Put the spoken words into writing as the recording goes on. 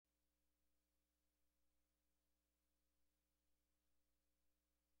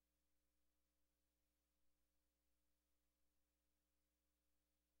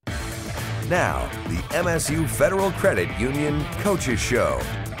Now, the MSU Federal Credit Union Coaches Show.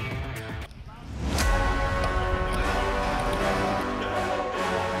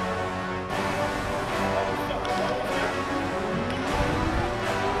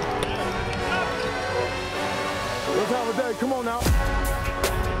 Let's have a day. Come on now.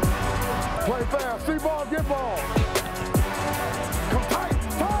 Play fast. See ball, get ball. Come tight,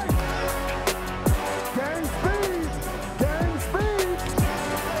 tight. Gang speed. Gang speed.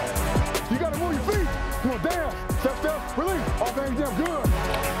 You got to move your feet. Come on, dance. Step, step, release. Off hands down. Good.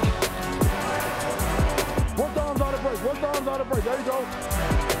 Work the arms out of break. Work the arms out of break. There you go.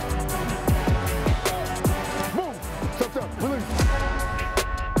 Move. Step, step, release.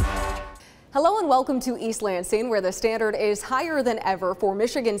 Hello and welcome to East Lansing, where the standard is higher than ever for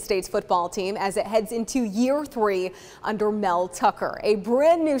Michigan State's football team as it heads into year 3 under Mel Tucker. A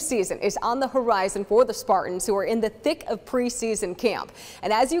brand new season is on the horizon for the Spartans, who are in the thick of preseason camp.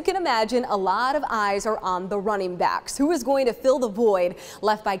 And as you can imagine, a lot of eyes are on the running backs. Who is going to fill the void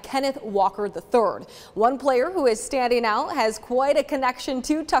left by Kenneth Walker III? One player who is standing out has quite a connection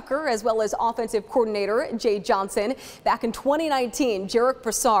to Tucker, as well as offensive coordinator Jay Johnson. Back in 2019, Jarek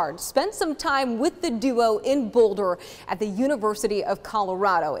Broussard spent some time with the duo in Boulder at the University of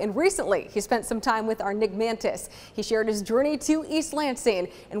Colorado. And recently, he spent some time with our Nick Mantis. He shared his journey to East Lansing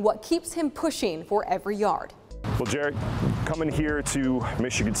and what keeps him pushing for every yard. Well, Jarek, coming here to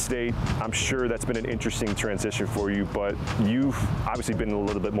Michigan State, I'm sure that's been an interesting transition for you, but you've obviously been a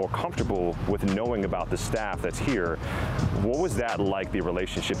little bit more comfortable with knowing about the staff that's here. What was that like, the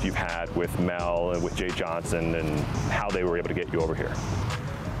relationship you've had with Mel and with Jay Johnson, and how they were able to get you over here?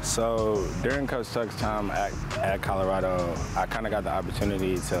 So during Coach Tuck's time at Colorado, I kind of got the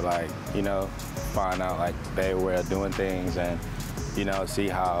opportunity to find out their way of doing things and, see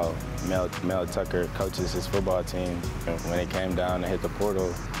how Mel Tucker coaches his football team. And when it came down to hit the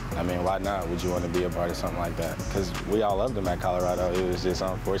portal, I mean, why not? Would you want to be a part of something like that? Because we all loved him at Colorado. It was just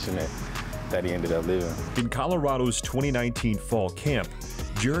unfortunate that he ended up leaving. In Colorado's 2019 fall camp,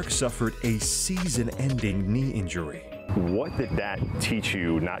 Jarek suffered a season-ending knee injury. What did that teach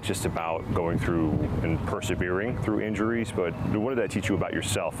you, not just about going through and persevering through injuries, but what did that teach you about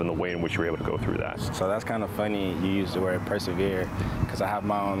yourself and the way in which you were able to go through that? So that's kind of funny you use the word persevere, because I have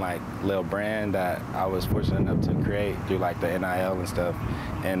my own little brand that I was fortunate enough to create through the NIL and stuff.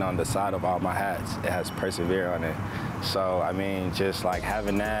 And on the side of all my hats, it has persevere on it. So, I mean, just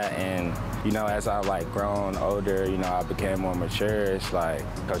having that, and, as I've grown older, I became more mature. It's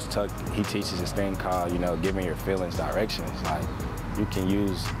Coach Tuck, he teaches this thing called, giving your feelings directions. You can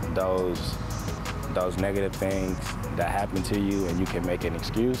use those negative things that happen to you and you can make an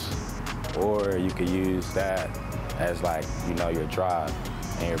excuse, or you can use that as your drive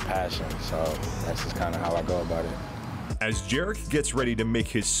and your passion. So that's just kind of how I go about it. As Jarek gets ready to make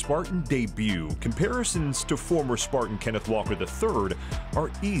his Spartan debut, comparisons to former Spartan Kenneth Walker III are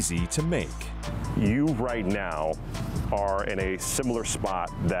easy to make. You right now are in a similar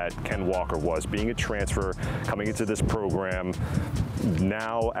spot that Ken Walker was, being a transfer, coming into this program.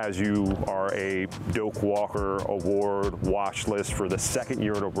 Now, as you are a Doak Walker Award watch list for the 2nd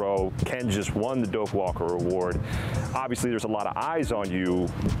year in a row, Ken just won the Doak Walker Award. Obviously, there's a lot of eyes on you.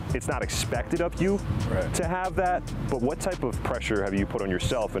 It's not expected of you to have that, but what type of pressure have you put on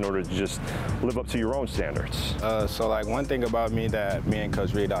yourself in order to just live up to your own standards? So one thing about me that me and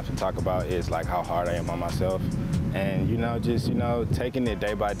Coach Reed often talk about is how hard I am on myself. And, just taking it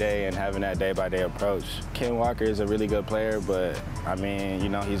day by day and having that day by day approach. Ken Walker is a really good player, but I mean,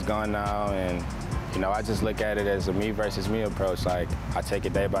 he's gone now, and I just look at it as a me versus me approach. I take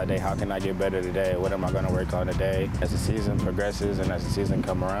it day by day. How can I get better today? What am I going to work on today? As the season progresses and as the season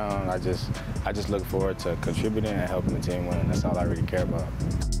come around, I just look forward to contributing and helping the team win. That's all I really care about.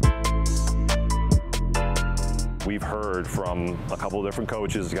 We've heard from a couple of different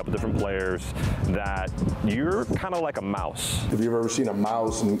coaches, a couple of different players, that you're kind of like a mouse. Have you ever seen a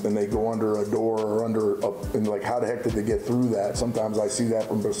mouse and they go under a door or and how the heck did they get through that? Sometimes I see that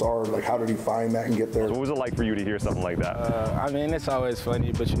from Broussard, how did he find that and get there? What was it like for you to hear something like that? I mean, it's always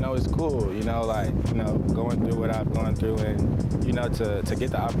funny, but it's cool, going through what I've gone through, and, to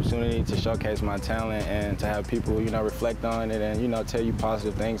get the opportunity to showcase my talent and to have people, reflect on it and, tell you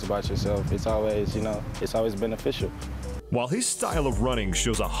positive things about yourself. It's always, it's always beneficial. While his style of running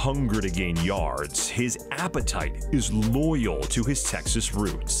shows a hunger to gain yards, his appetite is loyal to his Texas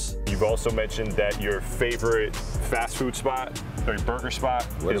roots. You've also mentioned that your favorite fast food spot, or burger spot,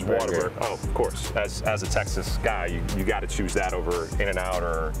 is Whataburger. Oh, of course. As a Texas guy, you got to choose that over In-N-Out,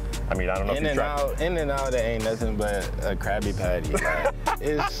 or, I mean, I don't know if you tried. In-N-Out, it ain't nothing but a Krabby Patty.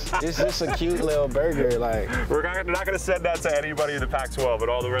 It's just a cute little burger. Like, we're not going to send that to anybody in the Pac-12, but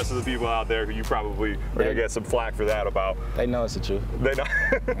all the rest of the people out there who you probably are going to get some flack for that about. They know it's the truth. They know.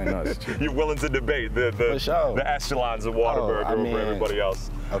 They know it's the truth. You're willing to debate the echelons of Whataburger over everybody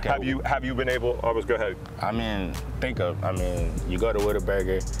else. Okay. Have you been able? Go ahead. I mean, you go to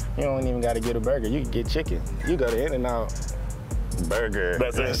Whataburger, you don't even got to get a burger. You can get chicken. You go to In-N-Out. Burger.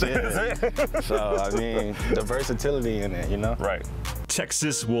 That's it. So, I mean, the versatility in it, you know? Right.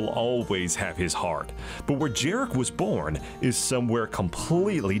 Texas will always have his heart, but where Jarek was born is somewhere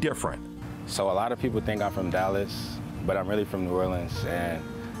completely different. So a lot of people think I'm from Dallas, but I'm really from New Orleans, and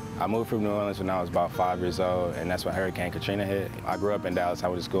I moved from New Orleans when I was about 5 years old, and that's when Hurricane Katrina hit. I grew up in Dallas. I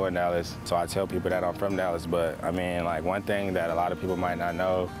went to school in Dallas, so I tell people that I'm from Dallas, but I mean, like, one thing that a lot of people might not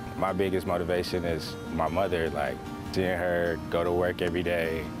know, my biggest motivation is my mother. Like, seeing her go to work every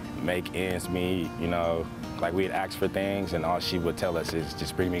day, make ends meet, you know, like, we'd ask for things and all she would tell us is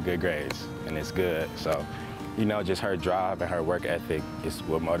just bring me good grades, and it's good. So, you know, just her drive and her work ethic is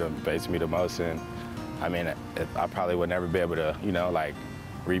what motivates me the most. And I mean, I probably would never be able to, you know, like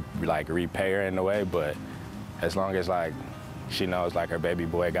repay her in a way, but as long as, like, she knows, like, her baby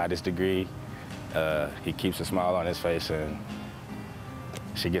boy got his degree, he keeps a smile on his face, and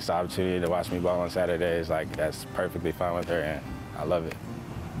she gets the opportunity to watch me ball on Saturdays, like, that's perfectly fine with her, and I love it.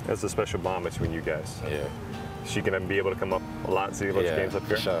 That's a special bond between you guys. Yeah. She can be able to come up a lot and see a bunch of games up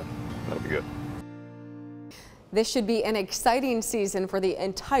here? For sure. That'll be good. This should be an exciting season for the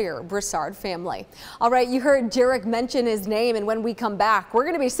entire Broussard family. All right, you heard Jarek mention his name, and when we come back, we're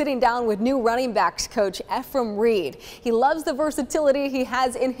going to be sitting down with new running backs coach Ephraim Reed. He loves the versatility he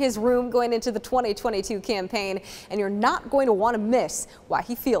has in his room going into the 2022 campaign, and you're not going to want to miss why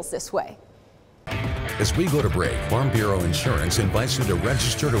he feels this way. As we go to break, Farm Bureau Insurance invites you to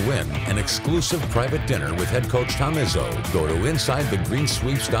register to win an exclusive private dinner with head coach Tom Izzo. Go to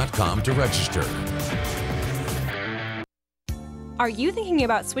InsideTheGreensweeps.com to register. Are you thinking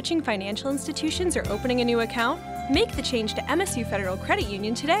about switching financial institutions or opening a new account? Make the change to MSU Federal Credit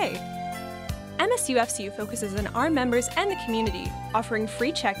Union today. MSU FCU focuses on our members and the community, offering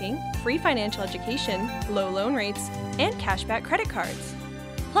free checking, free financial education, low loan rates, and cashback credit cards.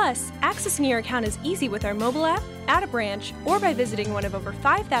 Plus, accessing your account is easy with our mobile app, at a branch, or by visiting one of over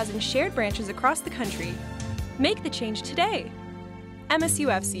 5,000 shared branches across the country. Make the change today. MSU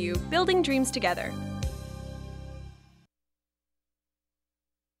FCU, building dreams together.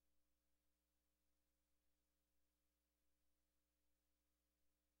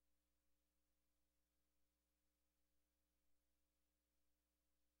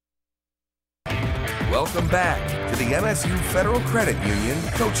 Welcome back to the MSU Federal Credit Union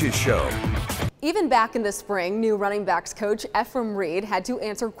Coaches Show. Even back in the spring, new running backs coach Ephraim Reed had to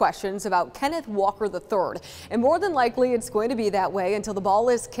answer questions about Kenneth Walker III. And more than likely, it's going to be that way until the ball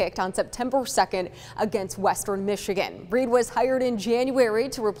is kicked on September 2nd against Western Michigan. Reed was hired in January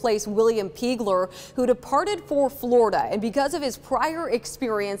to replace William Piegler, who departed for Florida. And because of his prior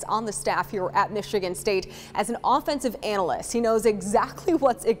experience on the staff here at Michigan State as an offensive analyst, he knows exactly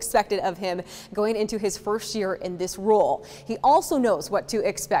what's expected of him going into his first year in this role. He also knows what to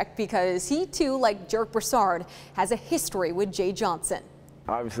expect because he too, like Jarek Broussard, has a history with Jay Johnson.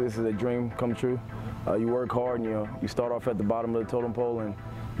 Obviously, this is a dream come true. You work hard, and you start off at the bottom of the totem pole, and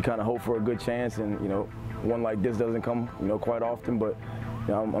you kind of hope for a good chance. And one like this doesn't come quite often, but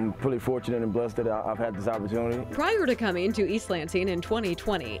I'm pretty fortunate and blessed that I've had this opportunity. Prior to coming to East Lansing in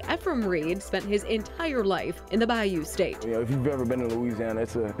 2020, Ephraim Reed spent his entire life in the Bayou State. If you've ever been in Louisiana,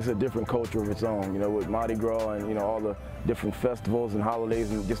 it's a different culture of its own. With Mardi Gras and all the different festivals and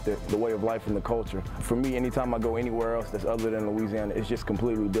holidays and just the way of life and the culture. For me, anytime I go anywhere else that's other than Louisiana, it's just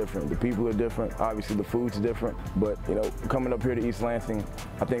completely different. The people are different. Obviously, the food's different. But coming up here to East Lansing,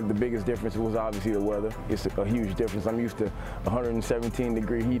 I think the biggest difference was obviously the weather. It's a huge difference. I'm used to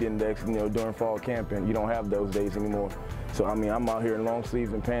 117-degree heat index, during fall camp, and you don't have those days anymore. So I mean, I'm out here in long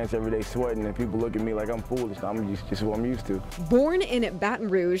sleeves and pants every day sweating, and people look at me like I'm foolish. I'm just what I'm used to. Born in Baton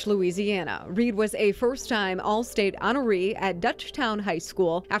Rouge, Louisiana, Reed was a first-time All-State honoree at Dutchtown High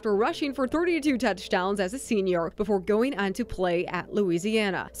School after rushing for 32 touchdowns as a senior before going on to play at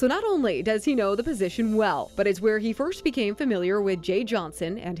Louisiana. So not only does he know the position well, but it's where he first became familiar with Jay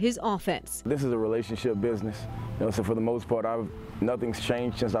Johnson and his offense. This is a relationship business. So for the most part, I've Nothing's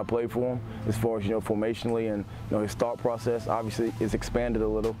changed since I played for him as far as, formationally, and, his thought process obviously is expanded a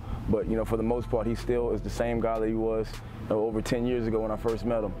little, but, for the most part, he still is the same guy that he was over 10 years ago when I first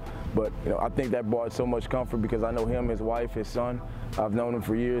met him. But, I think that brought so much comfort because I know him, his wife, his son. I've known them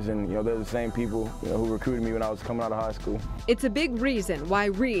for years, and, they're the same people, who recruited me when I was coming out of high school. It's a big reason why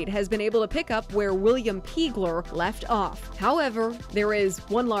Reed has been able to pick up where William Piegler left off. However, there is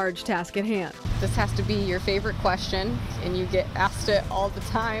one large task at hand. This has to be your favorite question, and you get asked it all the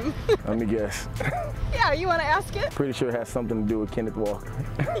time. Let me guess. Yeah, you want to ask it? Pretty sure it has something to do with Kenneth Walker.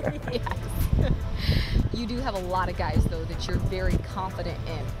 Yes. You do have a lot of guys, though, that you're very confident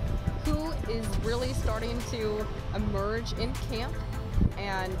in. Who is really starting to emerge in camp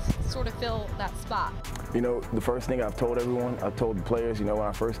and sort of fill that spot? The first thing I've told everyone, I've told the players, when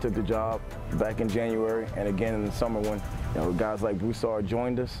I first took the job back in January and again in the summer when, guys like Broussard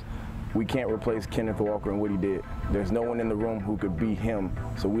joined us, we can't replace Kenneth Walker and what he did. There's no one in the room who could be him,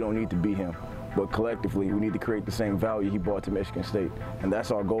 so we don't need to be him. But collectively, we need to create the same value he brought to Michigan State. And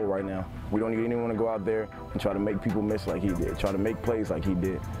that's our goal right now. We don't need anyone to go out there and try to make people miss like he did, try to make plays like he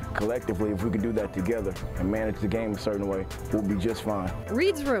did. Collectively, if we could do that together and manage the game a certain way, we'll be just fine.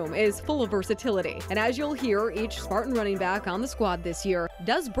 Reed's room is full of versatility. And as you'll hear, each Spartan running back on the squad this year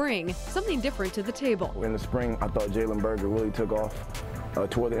does bring something different to the table. In the spring, I thought Jalen Berger really took off.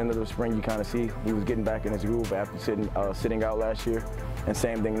 Toward the end of the spring, you kind of see he was getting back in his groove after sitting out last year. And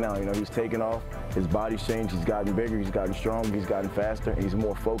same thing now, he's taking off, his body's changed, he's gotten bigger, he's gotten stronger, he's gotten faster, and he's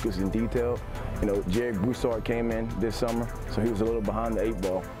more focused and detailed. Jared Broussard came in this summer, so he was a little behind the 8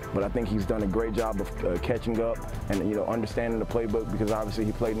 ball. But I think he's done a great job of catching up and, understanding the playbook because obviously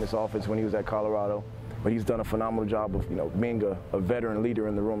he played in this offense when he was at Colorado. But he's done a phenomenal job of, being a veteran leader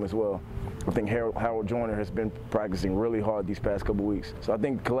in the room as well. I think Harold Joyner has been practicing really hard these past couple weeks. So I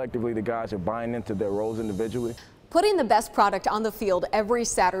think collectively the guys are buying into their roles individually. Putting the best product on the field every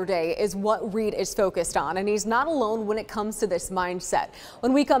Saturday is what Reed is focused on, and he's not alone when it comes to this mindset.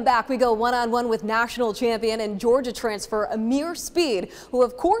 When we come back, we go one-on-one with national champion and Georgia transfer Amir Speed, who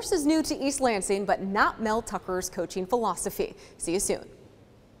of course is new to East Lansing, but not Mel Tucker's coaching philosophy. See you soon.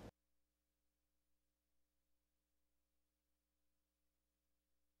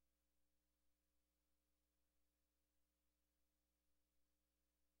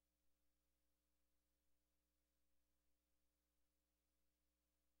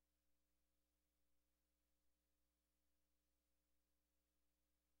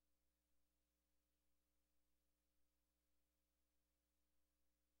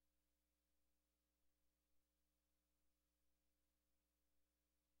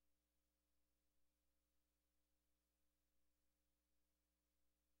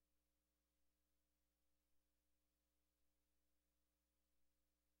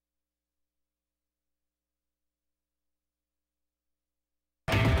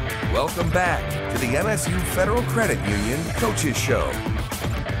 Welcome back to the MSU Federal Credit Union Coaches Show.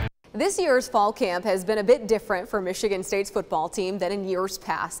 This year's fall camp has been a bit different for Michigan State's football team than in years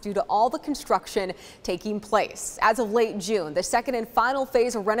past due to all the construction taking place. As of late June, the second and final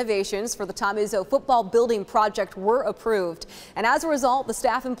phase of renovations for the Tom Izzo football building project were approved. And as a result, the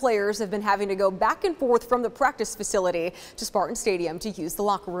staff and players have been having to go back and forth from the practice facility to Spartan Stadium to use the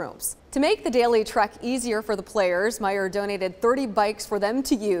locker rooms. To make the daily trek easier for the players, Meyer donated 30 bikes for them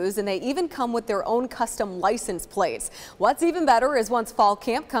to use, and they even come with their own custom license plates. What's even better is once fall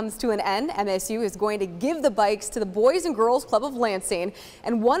camp comes to an end, MSU is going to give the bikes to the Boys and Girls Club of Lansing,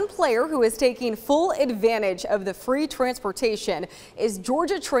 and one player who is taking full advantage of the free transportation is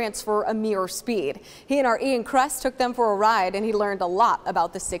Georgia transfer Amir Speed. He and our Ian Kress took them for a ride, and he learned a lot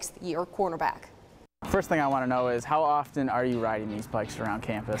about the 6th-year cornerback. First thing I want to know is how often are you riding these bikes around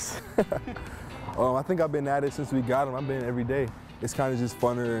campus? I think I've been at it since we got them. I've been every day. It's kind of just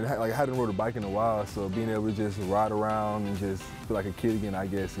funner, and like I hadn't rode a bike in a while, so being able to just ride around and just feel like a kid again, I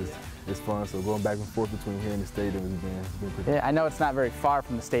guess, is fun. So going back and forth between here and the stadium has been pretty. Yeah, I know it's not very far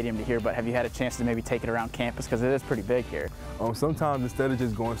from the stadium to here, but have you had a chance to maybe take it around campus because it is pretty big here? Sometimes instead of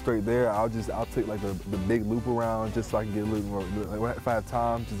just going straight there, I'll take like the big loop around just so I can get a little more. Like if I have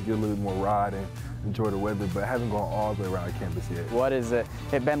time, just get a little more ride and enjoy the weather, but I haven't gone all the way around campus yet. What is it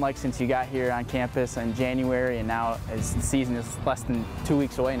been like since you got here on campus in January, and now as the season is less than 2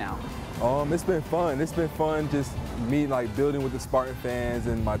 weeks away now? It's been fun. It's been fun just me like building with the Spartan fans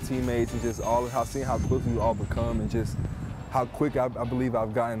and my teammates, and just seeing how close we all become, and just how quick I believe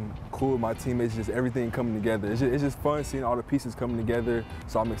I've gotten cool with my teammates, just everything coming together. It's just fun seeing all the pieces coming together,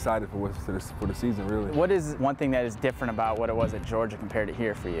 so I'm excited for the season, really. What is one thing that is different about what it was at Georgia compared to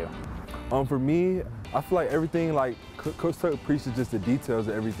here for you? For me, I feel like everything, like Coach Tuck preaches just the details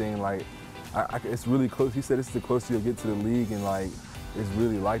of everything. Like it's really close. He said it's the closest you'll get to the league, and like it's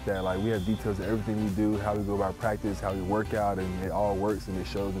really like that. Like we have details of everything we do, how we go about practice, how we work out, and it all works and it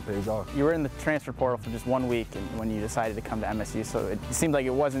shows and pays off. You were in the transfer portal for just 1 week when you decided to come to MSU, so it seemed like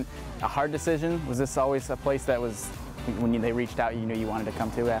it wasn't a hard decision. Was this always a place that was, when they reached out, you knew you wanted to come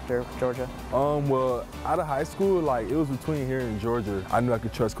to after Georgia? Well, out of high school, like it was between here and Georgia. I knew I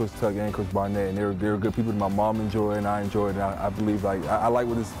could trust Coach Tuck and Coach Barnett, and they were good people that my mom enjoyed and I enjoyed. And I believe like I like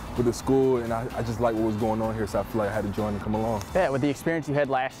with the school, and I just like what was going on here, so I feel like I had to join and come along. Yeah, with the experience you had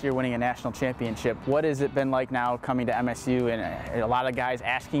last year winning a national championship, what has it been like now coming to MSU and a lot of guys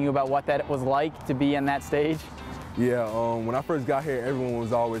asking you about what that was like to be on that stage? Yeah, when I first got here, everyone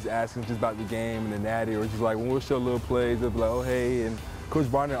was always asking just about the game and the natty, or just like when we'll show little plays, they'll be like, oh hey, and Coach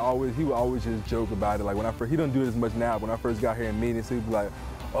Barnett he would always just joke about it. Like when he don't do it as much now, but when I first got here in meetings, he'd be like,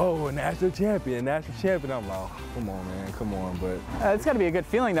 oh, a national champion. I'm like, oh, come on, man, come on. But it's got to be a good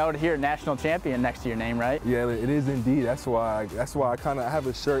feeling though to hear national champion next to your name, right? Yeah, it is indeed. That's why I have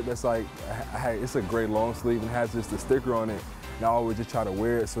a shirt that's like, it's a gray long sleeve and has just a sticker on it. And I always just try to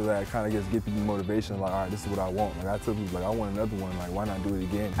wear it so that I kind of just give people motivation, like, all right, this is what I want. Like I tell people, like, I want another one, like, why not do it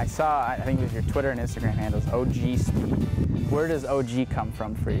again? I saw, I think it was your Twitter and Instagram handles, OG Speed. Where does OG come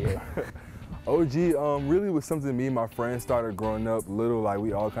from for you? OG really was something me and my friends started growing up little. Like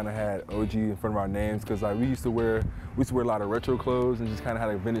we all kind of had OG in front of our names because like we used to wear a lot of retro clothes and just kind of had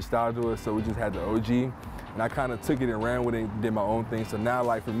a vintage style to us. So we just had the OG, and I kind of took it and ran with it and did my own thing. So now,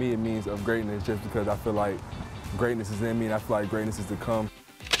 like for me, it means of greatness, just because I feel like greatness is in me, and I feel like greatness is to come.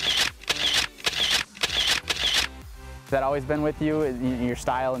 Has that always been with you, your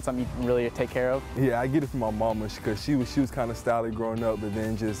style, and something you really take care of? Yeah, I get it from my mama because she was kind of stylish growing up, but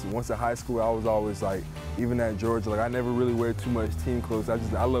then just once in high school, I was always like, even at Georgia, like I never really wear too much team clothes.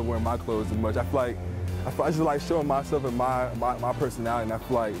 I love wearing my clothes as much. I just like showing myself and my personality, and I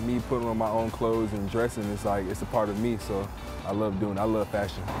feel like me putting on my own clothes and dressing, it's a part of me, so I love doing it. I love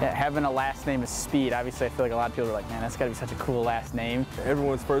fashion. Yeah, having a last name is Speed. Obviously, I feel like a lot of people are like, man, that's got to be such a cool last name.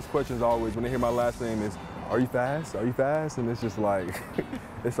 Everyone's first question is always, when they hear my last name, is, are you fast? Are you fast? And it's just like,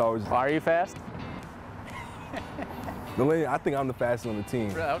 it's always. Are you fast? I think I'm the fastest on the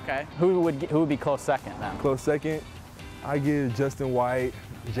team. Really? Okay. Who would be close second then? Close second, I give Justin White,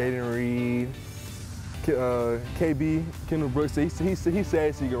 Jaden Reed, KB, Kendall Brooks. He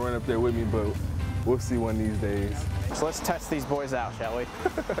says he can run up there with me, but we'll see one of these days. So let's test these boys out, shall we?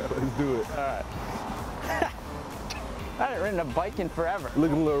 Let's do it. All right. I haven't ridden a bike in forever.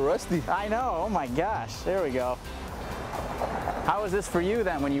 Looking a little rusty. I know, oh my gosh, there we go. How was this for you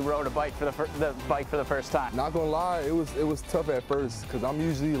then when you rode a bike for the first time? Not gonna lie, it was tough at first because I'm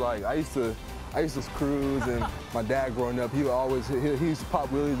usually like, I used to cruise, and my dad growing up, he used to pop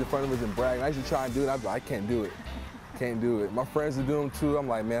wheelies in front of us and brag. And I used to try and do it, I'd be like, I can't do it. Can't do it. My friends are doing them too. I'm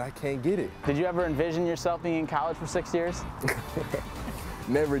like, man, I can't get it. Did you ever envision yourself being in college for 6 years?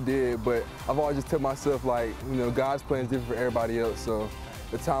 Never did, but I've always just told myself, like, you know, God's plan is different for everybody else. So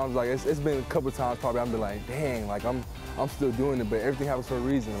the times, like, it's been a couple of times probably I've been like, dang, like I'm still doing it, but everything happens for a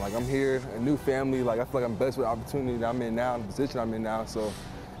reason. Like I'm here, a new family, like I feel like I'm blessed with the opportunity that I'm in now, the position I'm in now, so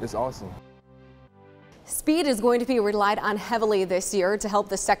it's awesome. Speed is going to be relied on heavily this year to help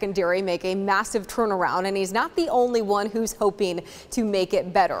the secondary make a massive turnaround, and he's not the only one who's hoping to make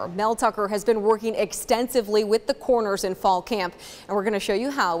it better. Mel Tucker has been working extensively with the corners in fall camp, and we're going to show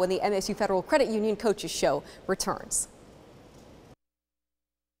you how when the MSU Federal Credit Union Coaches Show returns.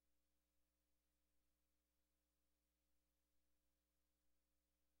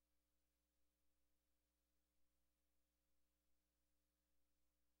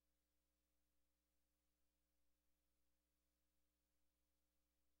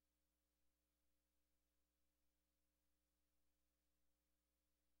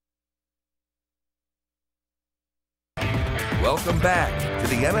 Welcome back to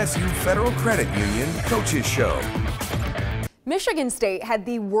the MSU Federal Credit Union Coaches Show. Michigan State had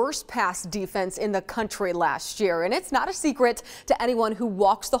the worst pass defense in the country last year, and it's not a secret to anyone who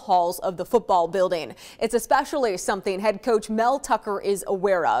walks the halls of the football building. It's especially something head coach Mel Tucker is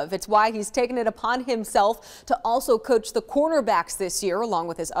aware of. It's why he's taken it upon himself to also coach the cornerbacks this year, along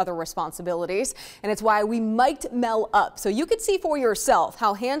with his other responsibilities. And it's why we mic'd Mel up so you could see for yourself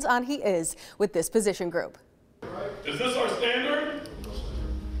how hands-on he is with this position group. Is this our standard?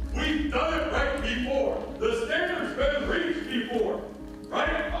 We've done it right before. The standard's been reached before,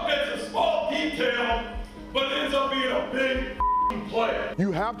 right? It's a small detail, but it ends up being a big play.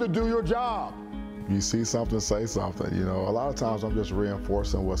 You have to do your job. You see something, say something. You know, a lot of times I'm just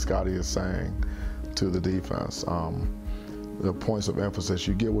reinforcing what Scotty is saying to the defense. The points of emphasis,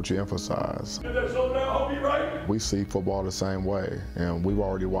 you get what you emphasize. So now I'll be right. we see football the same way, and we've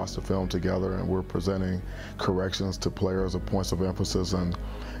already watched the film together, and we're presenting corrections to players of points of emphasis, and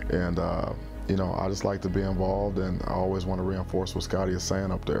you know, I just like to be involved, and I always want to reinforce what Scotty is saying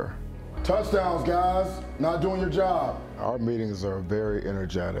up there. Touchdowns, guys. Not doing your job. Our meetings are very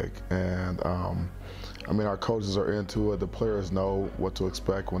energetic, and I mean, our coaches are into it. The players know what to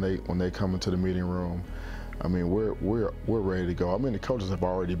expect when they come into the meeting room. I mean, we're ready to go. I mean, the coaches have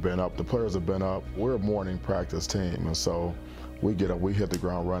already been up. The players have been up. We're a morning practice team, and so we get up, we hit the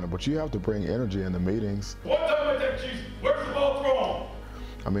ground running. But you have to bring energy in the meetings. What time is it, Jesus? Where's the ball thrown?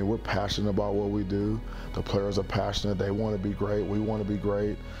 I mean, we're passionate about what we do. The players are passionate. They want to be great. We want to be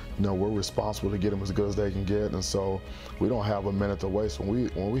great. You know, we're responsible to get them as good as they can get, and so we don't have a minute to waste.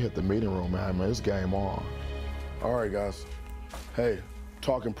 When we hit the meeting room, man, it's game on. All right, guys. Hey,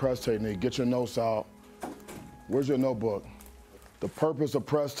 talking press technique. Get your notes out. Where's your notebook? The purpose of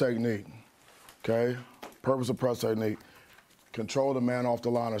press technique, okay? Purpose of press technique. Control the man off the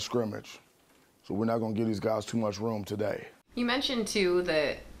line of scrimmage. So we're not going to give these guys too much room today. You mentioned, too,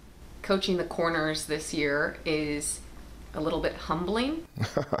 that coaching the corners this year is a little bit humbling.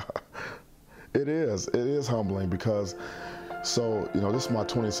 It is humbling because, so, you know, this is my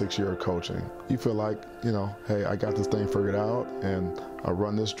 26th year of coaching. You feel like, you know, hey, I got this thing figured out, and I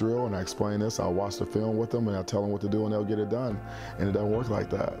run this drill and I explain this, I'll watch the film with them and I tell them what to do and they'll get it done. And it doesn't work like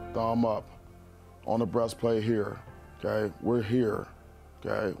that. Thumb up on the breastplate here, okay? We're here,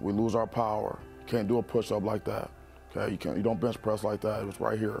 okay? We lose our power. Can't do a push-up like that, okay? You don't bench press like that. It was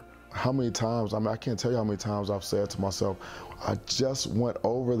right here. How many times, I mean, I can't tell you how many times I've said to myself, I just went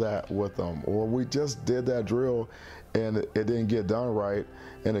over that with them, or we just did that drill and it didn't get done right.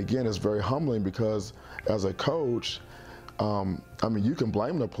 And again, it's very humbling because as a coach, I mean, you can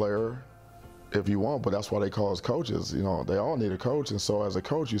blame the player if you want, but that's why they call us coaches. You know, they all need a coach. And so as a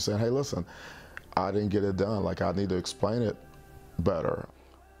coach, you're saying, hey, listen, I didn't get it done. Like, I need to explain it better.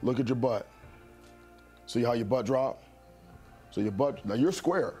 Look at your butt. See how your butt drop? So your butt, now you're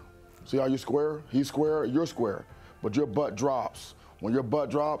square. See how you're square? He's square, you're square. But your butt drops. When your butt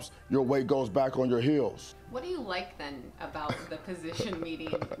drops, your weight goes back on your heels. What do you like then about the position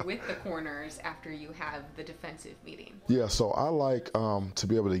meeting with the corners after you have the defensive meeting? Yeah, so I like to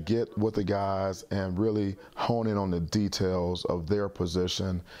be able to get with the guys and really hone in on the details of their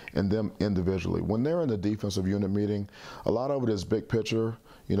position and them individually. When they're in the defensive unit meeting, a lot of it is big picture,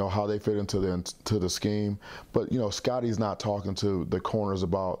 you know, how they fit into the scheme. But, you know, Scotty's not talking to the corners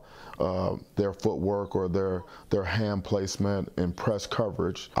about their footwork or their hand placement and press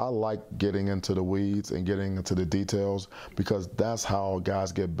coverage. I like getting into the weeds and getting into the details because that's how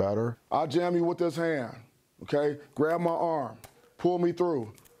guys get better. I'll jam you with this hand, okay? Grab my arm, pull me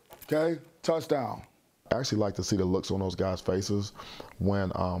through, okay? Touchdown. I actually like to see the looks on those guys' faces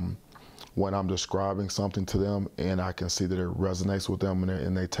when I'm describing something to them and I can see that it resonates with them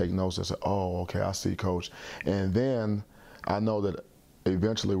and they take notes and say, oh, okay, I see, coach. And then I know that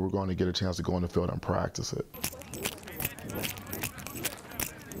eventually we're going to get a chance to go on the field and practice it.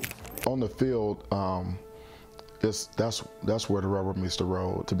 On the field, that's where the rubber meets the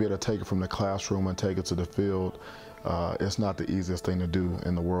road. To be able to take it from the classroom and take it to the field, it's not the easiest thing to do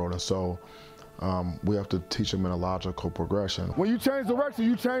in the world. And so we have to teach them in a logical progression. When you change direction,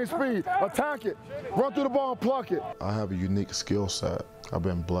 you change speed. Attack it. Run through the ball and pluck it. I have a unique skill set. I've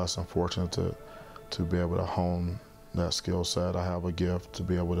been blessed and fortunate to be able to hone that skill set. I have a gift to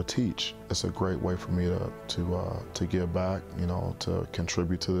be able to teach. It's a great way for me to give back, you know, to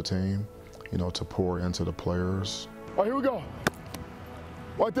contribute to the team, you know, to pour into the players. All right, here we go.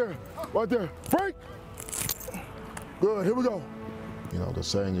 Right there, right there. Break. Good, here we go. You know, the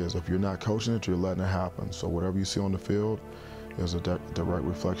saying is, if you're not coaching it, you're letting it happen. So whatever you see on the field is a direct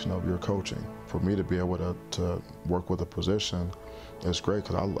reflection of your coaching. For me to be able to work with a position is great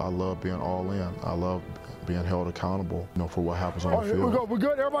because I love being all in. I love being held accountable, you know, for what happens on the field. Here we go, we're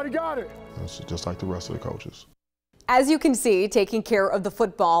good, everybody got it. It's just like the rest of the coaches. As you can see, taking care of the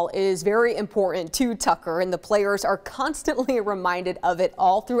football is very important to Tucker, and the players are constantly reminded of it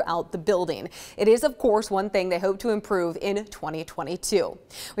all throughout the building. It is, of course, one thing they hope to improve in 2022.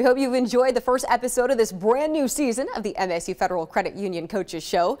 We hope you've enjoyed the first episode of this brand new season of the MSU Federal Credit Union Coaches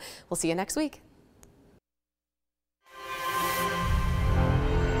Show. We'll see you next week.